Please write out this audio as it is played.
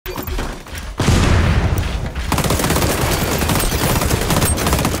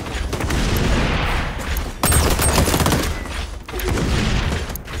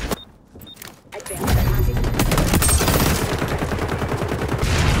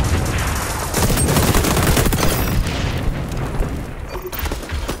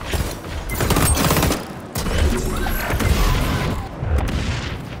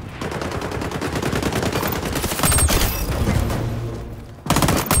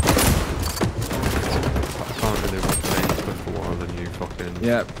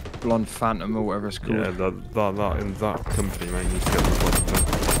Yeah, blonde phantom or whatever it's called. Yeah, that in that company, mate, needs to get the fucking done.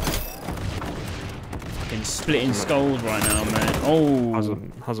 Fucking splitting skulls right now, man. Oh,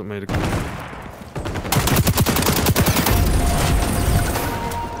 hasn't made a.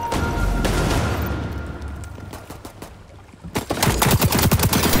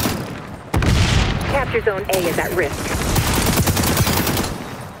 Capture Zone A is at risk.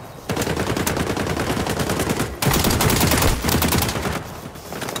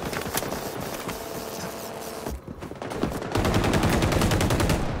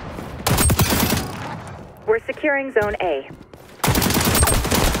 We're securing Zone A.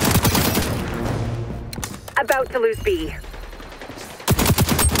 About to lose B.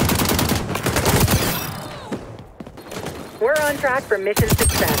 We're on track for mission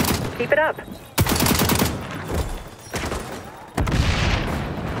success. Keep it up.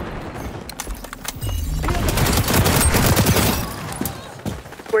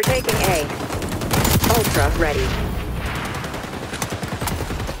 We're taking A. Ultra ready.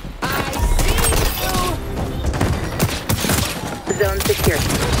 Zone secure.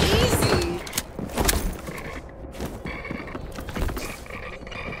 Easy.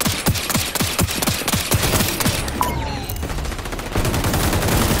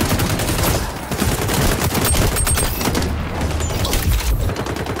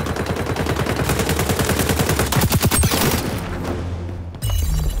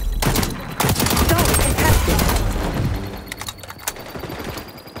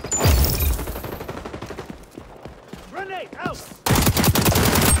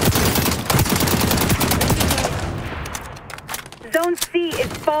 Zone C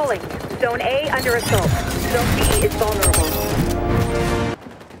is falling. Zone A under assault. Zone B is vulnerable.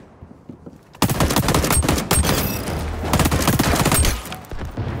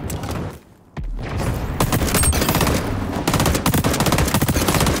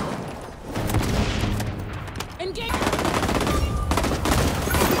 Engage.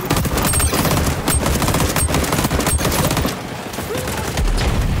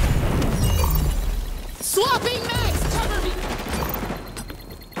 Swapping mags. Cover me.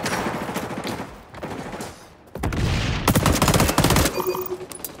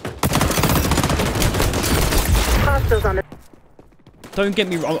 Hostiles on the... don't get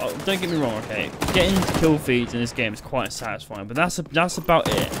me wrong. Don't get me wrong. Okay, getting kill feeds in this game is quite satisfying, but that's about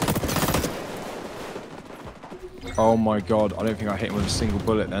it. Oh my god, I don't think I hit him with a single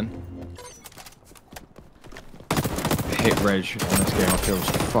bullet then. Hit reg on this game I feel is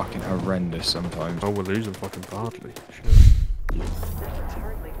fucking horrendous sometimes. Oh, we're losing fucking badly. Shit.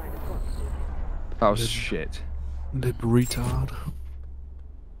 That was shit. Lib retard.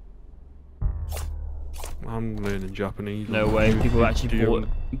 I'm learning Japanese. No way, people actually bought.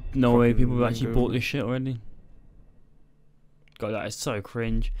 No way, people have actually lingo. bought this shit already. God, that is so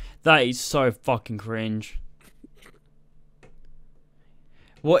cringe. That is so fucking cringe.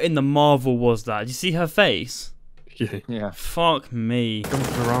 What in the Marvel was that? Did you see her face? Yeah. Yeah. Fuck me.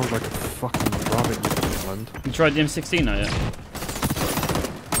 Jumping around like a fucking rabbit in Finland. You tried the M16 now, yeah?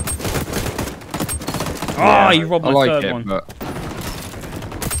 Yeah, Oh, you robbed I my like third it, one. but